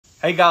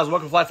Hey guys,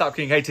 welcome to Flat Top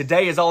King. Hey,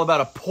 today is all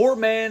about a poor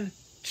man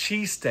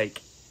cheesesteak.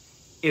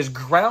 Is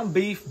ground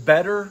beef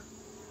better,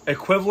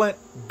 equivalent,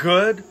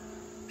 good,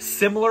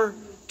 similar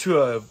to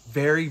a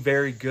very,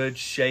 very good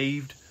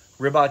shaved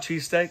ribeye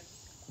cheesesteak?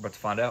 We're about to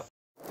find out.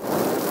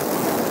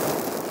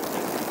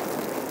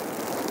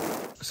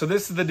 So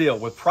this is the deal.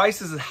 With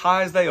prices as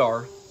high as they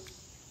are,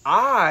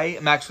 I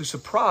am actually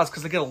surprised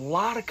because I get a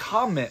lot of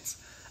comments.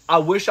 I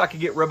wish I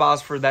could get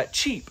ribeyes for that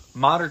cheap.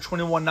 Mine are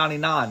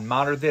 $21.99.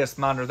 Mine are this,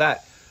 mine are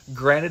that.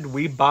 Granted,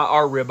 we buy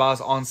our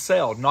ribeyes on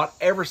sale. Not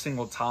every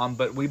single time,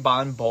 but we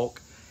buy in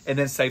bulk and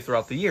then save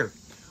throughout the year.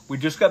 We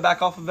just got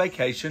back off of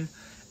vacation,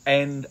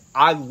 and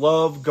I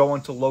love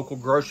going to local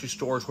grocery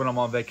stores when I'm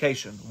on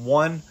vacation.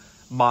 One,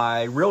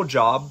 my real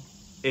job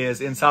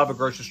is inside of a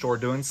grocery store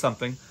doing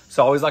something,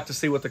 so I always like to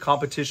see what the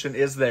competition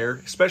is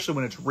there, especially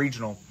when it's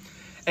regional.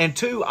 And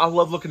two, I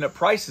love looking at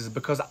prices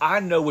because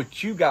I know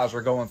what you guys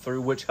are going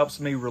through, which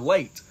helps me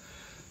relate.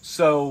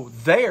 So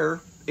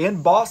there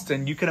in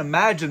Boston, you can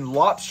imagine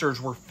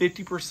lobsters were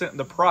 50%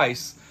 the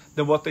price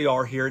than what they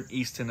are here in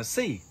East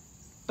Tennessee.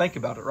 Think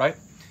about it, right?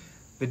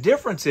 The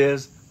difference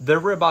is their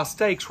ribeye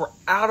steaks were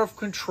out of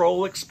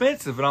control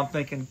expensive. And I'm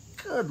thinking,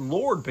 good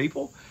Lord,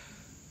 people.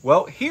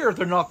 Well, here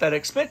they're not that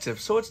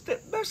expensive. So it's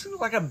basically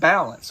like a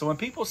balance. So when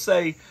people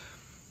say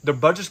their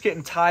budget's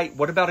getting tight,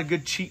 what about a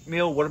good cheap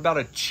meal? What about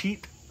a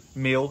cheap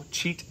meal,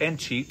 cheat and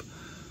cheap?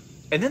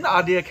 And then the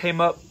idea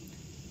came up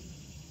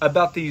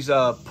about these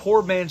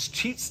poor man's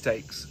cheat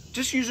steaks,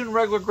 just using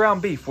regular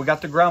ground beef. We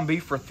got the ground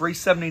beef for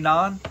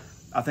 $3.79.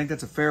 I think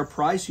that's a fair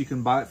price. You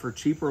can buy it for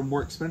cheaper or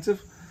more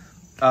expensive.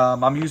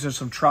 I'm using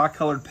some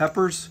tri-colored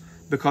peppers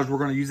because we're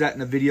going to use that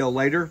in a video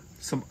later.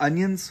 Some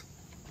onions.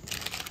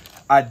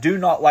 I do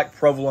not like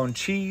provolone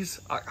cheese.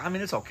 I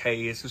mean, it's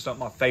okay. It's just not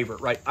my favorite,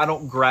 right? I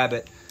don't grab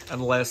it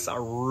unless I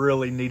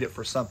really need it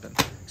for something.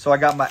 So I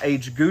got my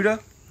aged gouda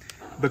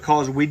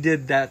because we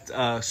did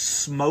that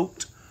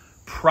smoked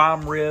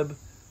prime rib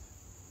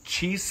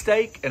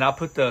cheesesteak, and I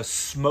put the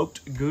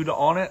smoked gouda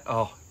on it.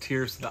 Oh,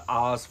 tears to the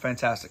eyes,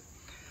 fantastic.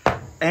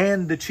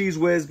 And the Cheez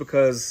Whiz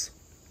because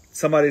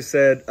somebody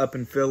said up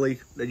in Philly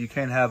that you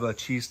can't have a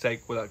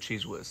cheesesteak without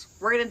Cheez Whiz.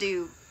 We're gonna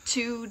do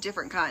two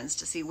different kinds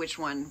to see which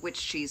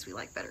cheese we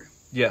like better.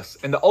 Yes,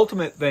 and the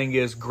ultimate thing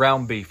is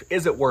ground beef.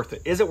 Is it worth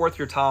it? Is it worth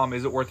your time?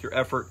 Is it worth your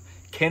effort?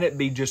 Can it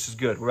be just as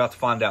good? We're about to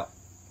find out.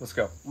 Let's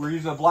go. We're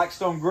using a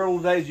Blackstone Griddle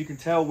today. As you can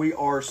tell, we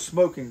are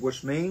smoking,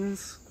 which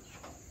means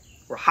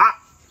we're hot.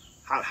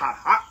 Hot, hot,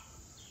 hot.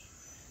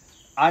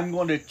 I'm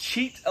going to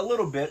cheat a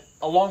little bit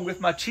along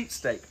with my cheat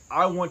steak.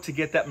 I want to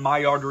get that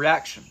Maillard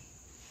reaction.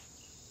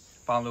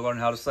 Finally learned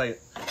how to say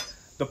it.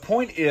 The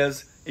point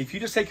is, if you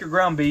just take your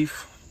ground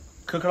beef,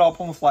 cook it all up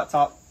on the flat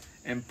top,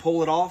 and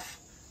pull it off,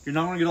 you're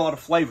not going to get a lot of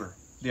flavor.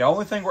 The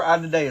only thing we're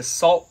adding today is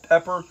salt,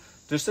 pepper,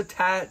 just a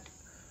tad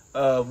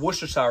of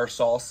Worcestershire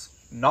sauce.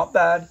 Not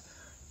bad.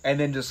 And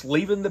then just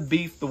leaving the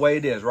beef the way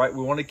it is, right?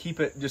 We want to keep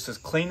it just as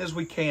clean as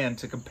we can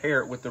to compare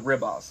it with the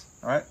ribeyes,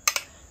 all right?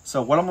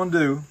 So what I'm going to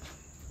do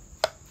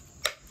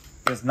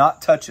is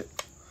not touch it,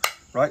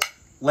 right?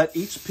 Let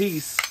each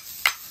piece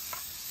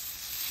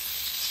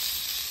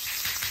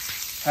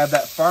have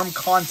that firm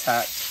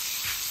contact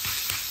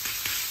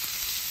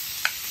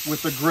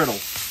with the griddle.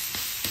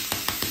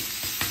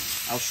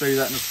 I'll show you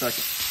that in a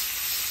second.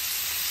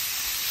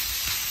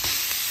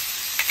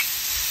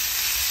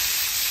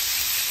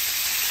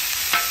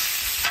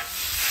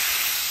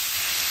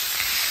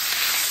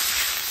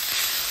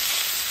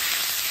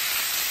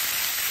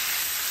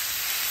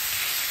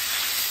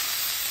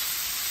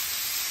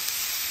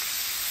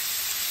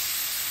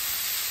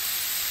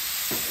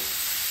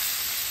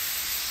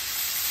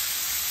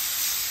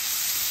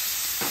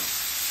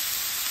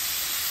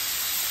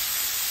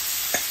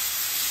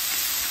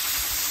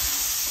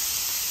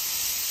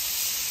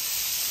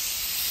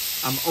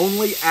 I'm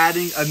only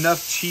adding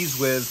enough Cheez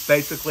Whiz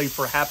basically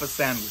for half a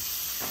sandwich.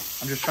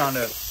 I'm just trying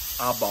to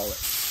eyeball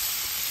it.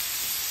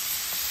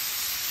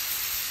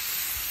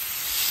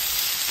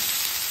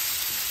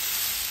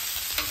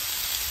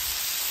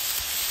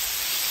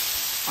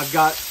 I've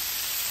got,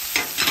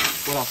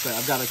 what I'll say,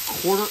 I've got a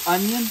quarter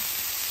onion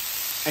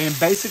and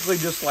basically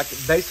just like,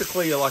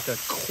 like a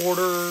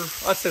quarter,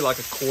 I'd say like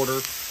a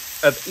quarter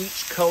of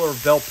each color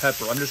of bell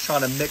pepper. I'm just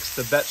trying to mix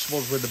the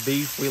vegetables with the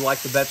beef. We like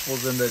the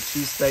vegetables in the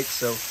cheesesteak,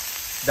 so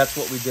that's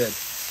what we did.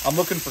 I'm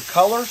looking for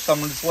color, so I'm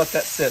going to just let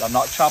that sit. I'm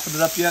not chopping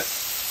it up yet.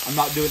 I'm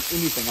not doing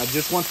anything. I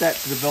just want that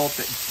to develop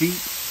that deep,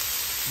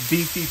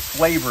 beefy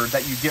flavor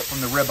that you get from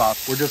the ribeye.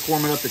 We're just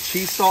warming up the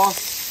cheese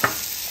sauce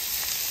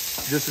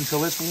just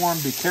until it's warm.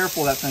 Be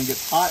careful, that thing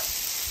gets hot.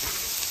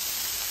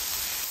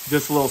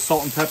 Just a little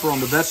salt and pepper on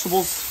the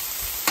vegetables.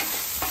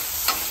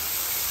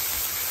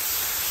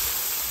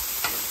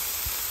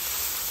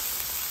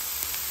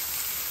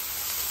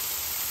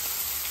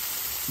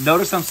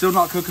 Notice I'm still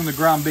not cooking the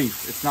ground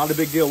beef. It's not a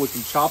big deal. We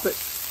can chop it.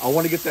 I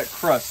want to get that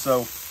crust, so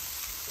let's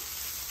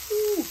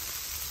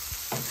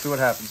see what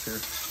happens here.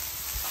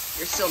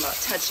 You're still not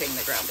touching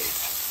the ground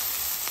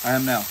beef. I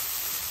am now.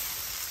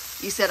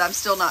 You said I'm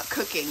still not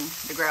cooking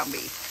the ground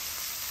beef.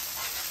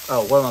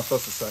 Oh, what am I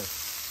supposed to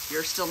say?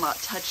 You're still not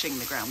touching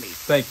the ground beef.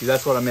 Thank you.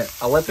 That's what I meant.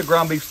 I let the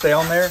ground beef stay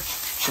on there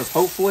because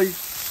hopefully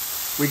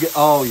we get,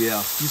 oh yeah.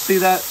 You see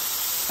that?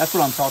 That's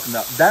what I'm talking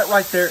about. That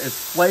right there is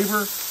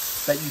flavor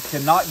that you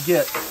cannot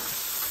get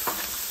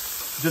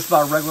just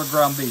by regular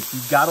ground beef. You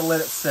got to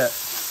let it set.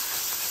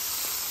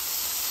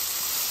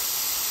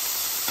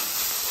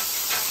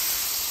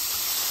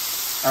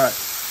 All right.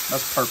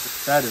 That's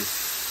perfect. That is.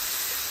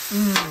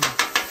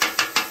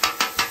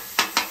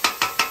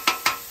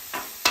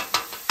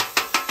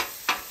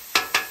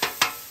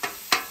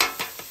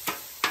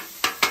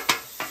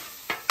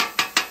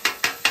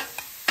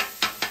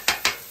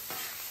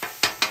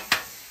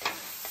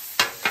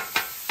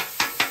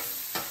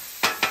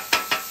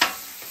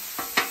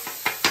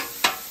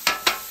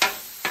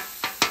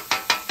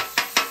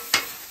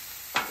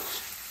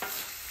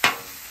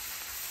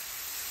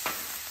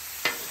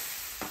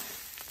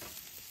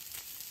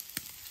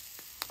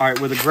 All right,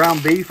 with the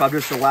ground beef, I've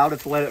just allowed it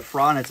to let it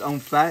fry in its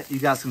own fat. You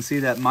guys can see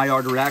that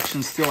Maillard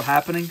reaction is still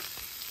happening.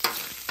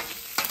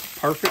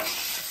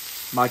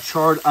 Perfect. My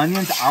charred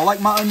onions, I like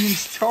my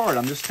onions charred,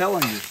 I'm just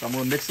telling you. So I'm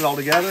gonna mix it all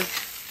together.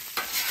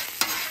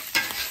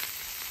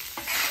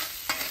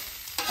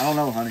 I don't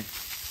know, honey.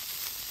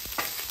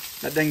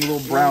 That dang little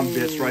brown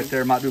bits right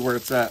there might be where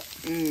it's at.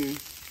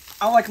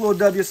 I like a little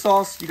W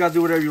sauce. You guys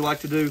do whatever you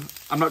like to do.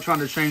 I'm not trying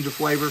to change the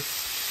flavor.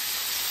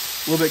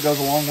 A little bit goes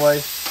a long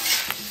way.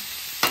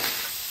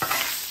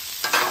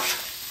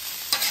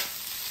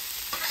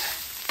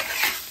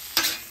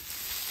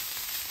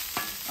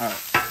 All right,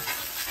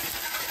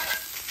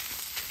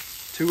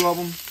 2 of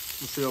them.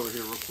 Let's see over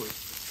here real quick.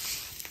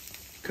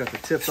 Cut the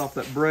tips off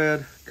that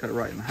bread, cut it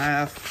right in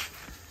half.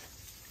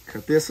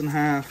 Cut this in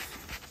half.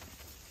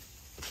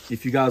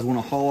 If you guys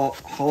want to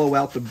hollow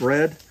out the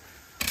bread,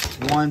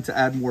 1, to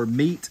add more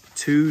meat,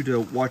 2, to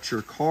watch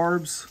your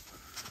carbs,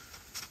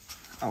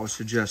 I would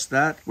suggest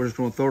that. We're just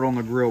going to throw it on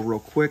the grill real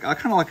quick. I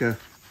kind of like I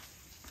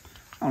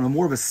don't know,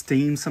 more of a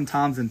steam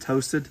sometimes than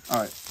toasted. All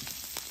right.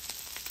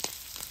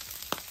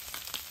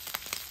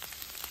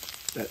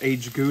 That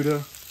aged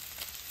Gouda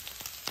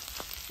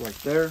right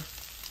there.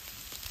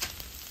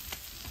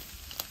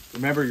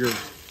 Remember your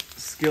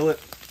skillet,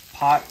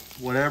 pot,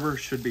 whatever,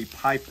 should be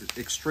piped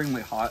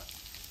extremely hot.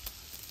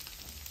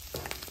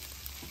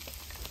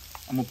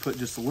 I'm gonna put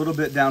just a little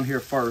bit down here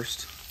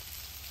first.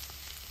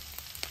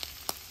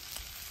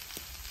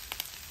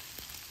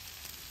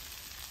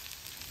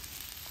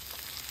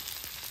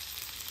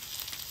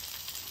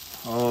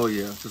 Oh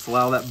yeah, just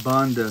allow that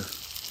bun to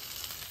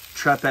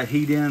trap that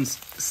heat in,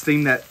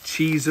 steam that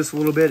cheese just a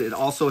little bit. It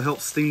also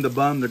helps steam the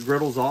bun, the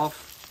griddles off.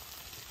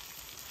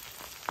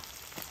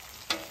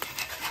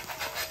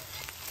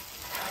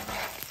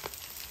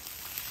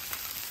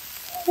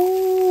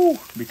 Woo!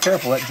 Be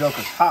careful, that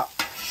joker's hot.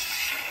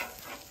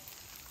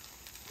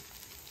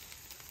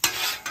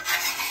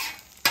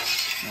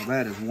 Now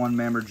that is one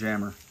mammer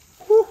jammer.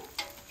 Woo!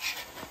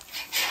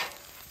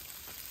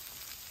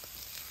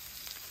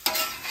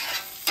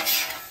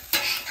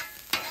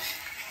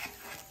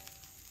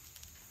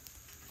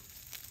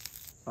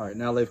 All right,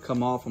 now they've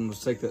come off. I'm gonna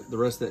take the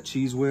rest of that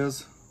Cheez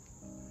Whiz.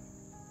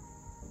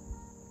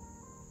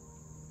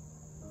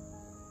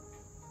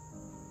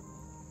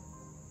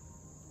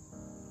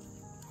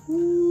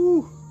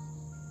 Woo!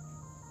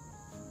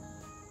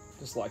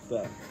 Just like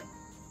that.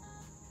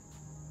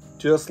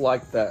 Just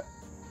like that.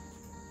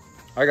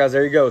 All right, guys,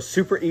 there you go.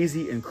 Super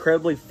easy,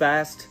 incredibly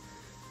fast.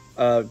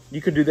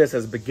 You could do this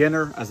as a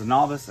beginner, as a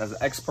novice, as an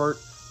expert,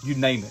 you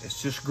name it.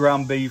 It's just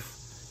ground beef.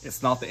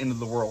 It's not the end of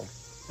the world.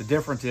 The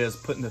difference is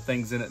putting the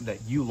things in it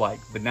that you like.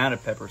 Banana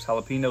peppers,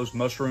 jalapenos,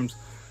 mushrooms,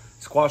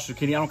 squash,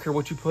 zucchini. I don't care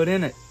what you put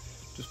in it.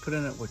 Just put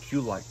in it what you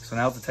like. So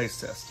now it's a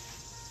taste test.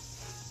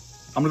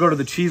 I'm gonna go to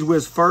the Cheez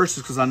Whiz first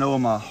just because I know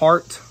in my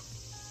heart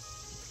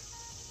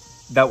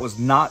that was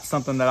not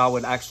something that I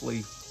would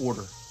actually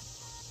order.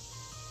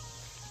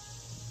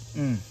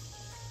 I'm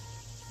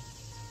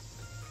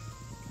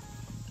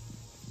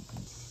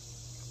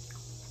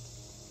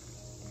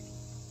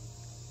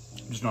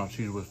just not a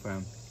Cheez Whiz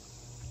fan.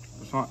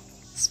 It's not.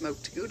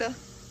 Smoked Gouda?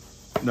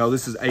 No,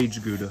 this is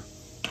aged Gouda.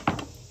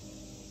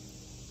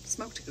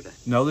 Smoked Gouda.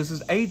 No, this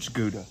is aged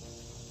Gouda.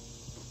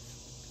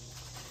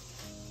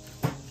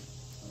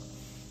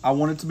 I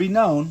want it to be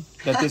known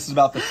that this is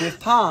about the 5th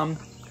time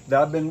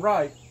that I've been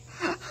right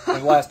in the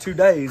last 2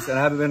 days, and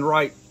I haven't been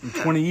right in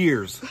 20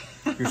 years.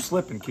 You're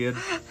slipping, kid.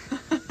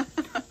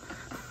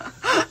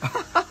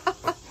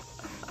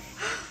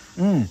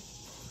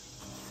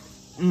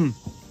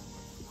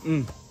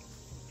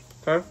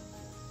 Okay.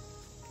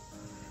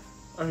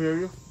 I hear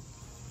you.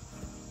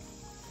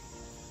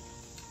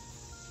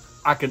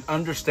 I can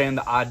understand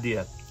the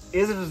idea.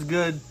 Is it as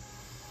good?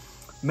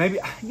 Maybe,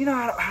 you know,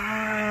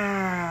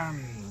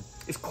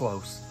 it's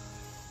close.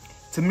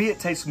 To me, it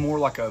tastes more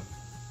like a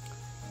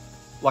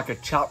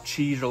chopped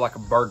cheese or like a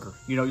burger.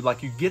 You know,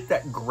 like you get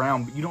that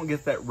ground, but you don't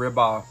get that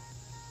ribeye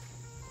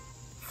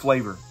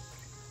flavor.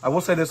 I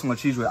will say this on the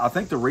Cheez Whiz. I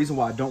think the reason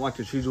why I don't like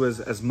the Cheez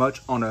Whiz as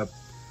much on a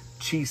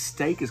cheese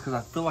steak is because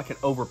I feel like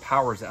it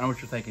overpowers it. I know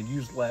what you're thinking.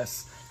 Use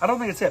less. I don't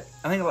think it's it.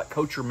 I think it like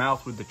coats your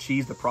mouth with the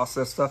cheese, the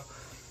processed stuff.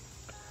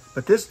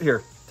 But this,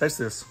 here, taste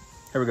this.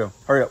 Here we go.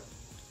 Hurry up.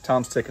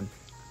 Time's ticking.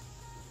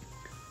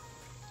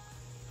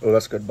 Oh,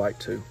 that's a good bite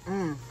too.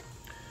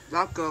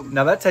 That's good.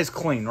 Now that tastes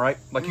clean, right?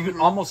 Like you can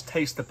almost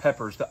taste the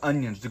peppers, the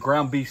onions, the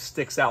ground beef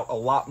sticks out a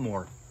lot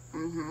more.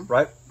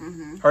 Right?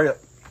 Hurry up.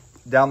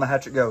 Down the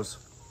hatch it goes.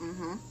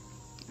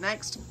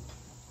 Next.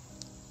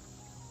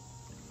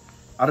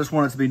 I just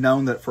want it to be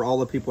known that for all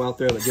the people out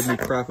there that give me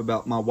crap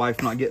about my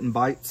wife not getting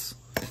bites,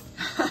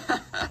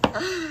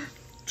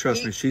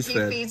 trust me, she's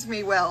fed. He feeds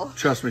me well.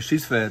 Trust me,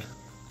 she's fed.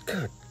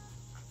 Good.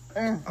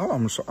 Oh,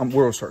 we're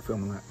gonna start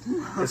filming that.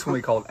 It's gonna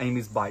be called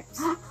Amy's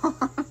Bites.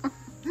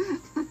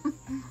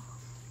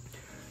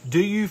 Do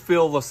you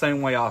feel the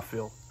same way I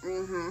feel?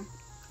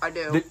 I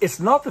do. It's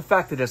not the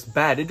fact that it's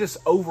bad; it just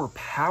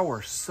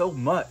overpowers so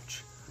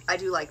much. I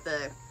do like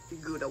the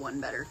Gouda one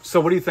better.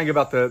 So, what do you think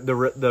about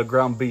the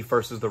ground beef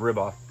versus the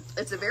ribeye?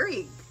 It's a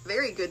very,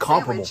 very good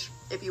Comparable. sandwich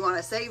if you want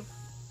to save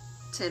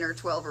 10 or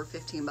 12 or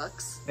 15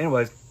 bucks.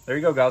 Anyways, there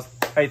you go, guys.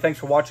 Hey, thanks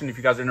for watching. If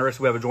you guys are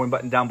interested, we have a join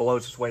button down below.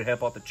 It's just a way to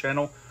help out the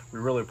channel. We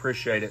really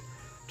appreciate it.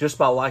 Just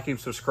by liking,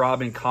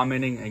 subscribing,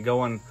 commenting, and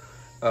going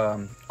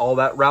all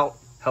that route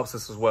helps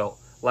us as well.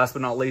 Last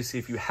but not least,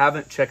 if you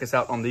haven't, check us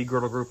out on the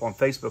Griddle group on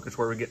Facebook. It's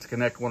where we get to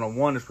connect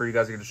one-on-one. It's where you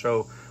guys get to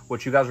show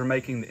what you guys are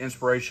making, the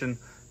inspiration,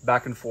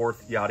 back and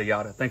forth, yada,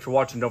 yada. Thanks for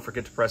watching. Don't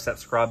forget to press that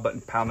subscribe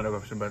button, pound the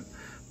notification button.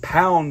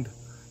 Pound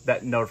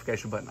that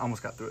notification button.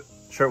 Almost got through it.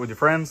 Share it with your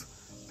friends.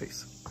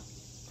 Peace.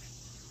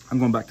 I'm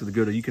going back to the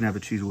Gouda. You can have a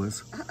Cheez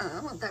Whiz.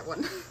 I want that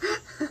one.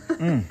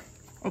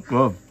 Oh,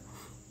 good.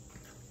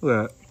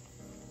 Look at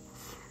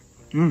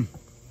that.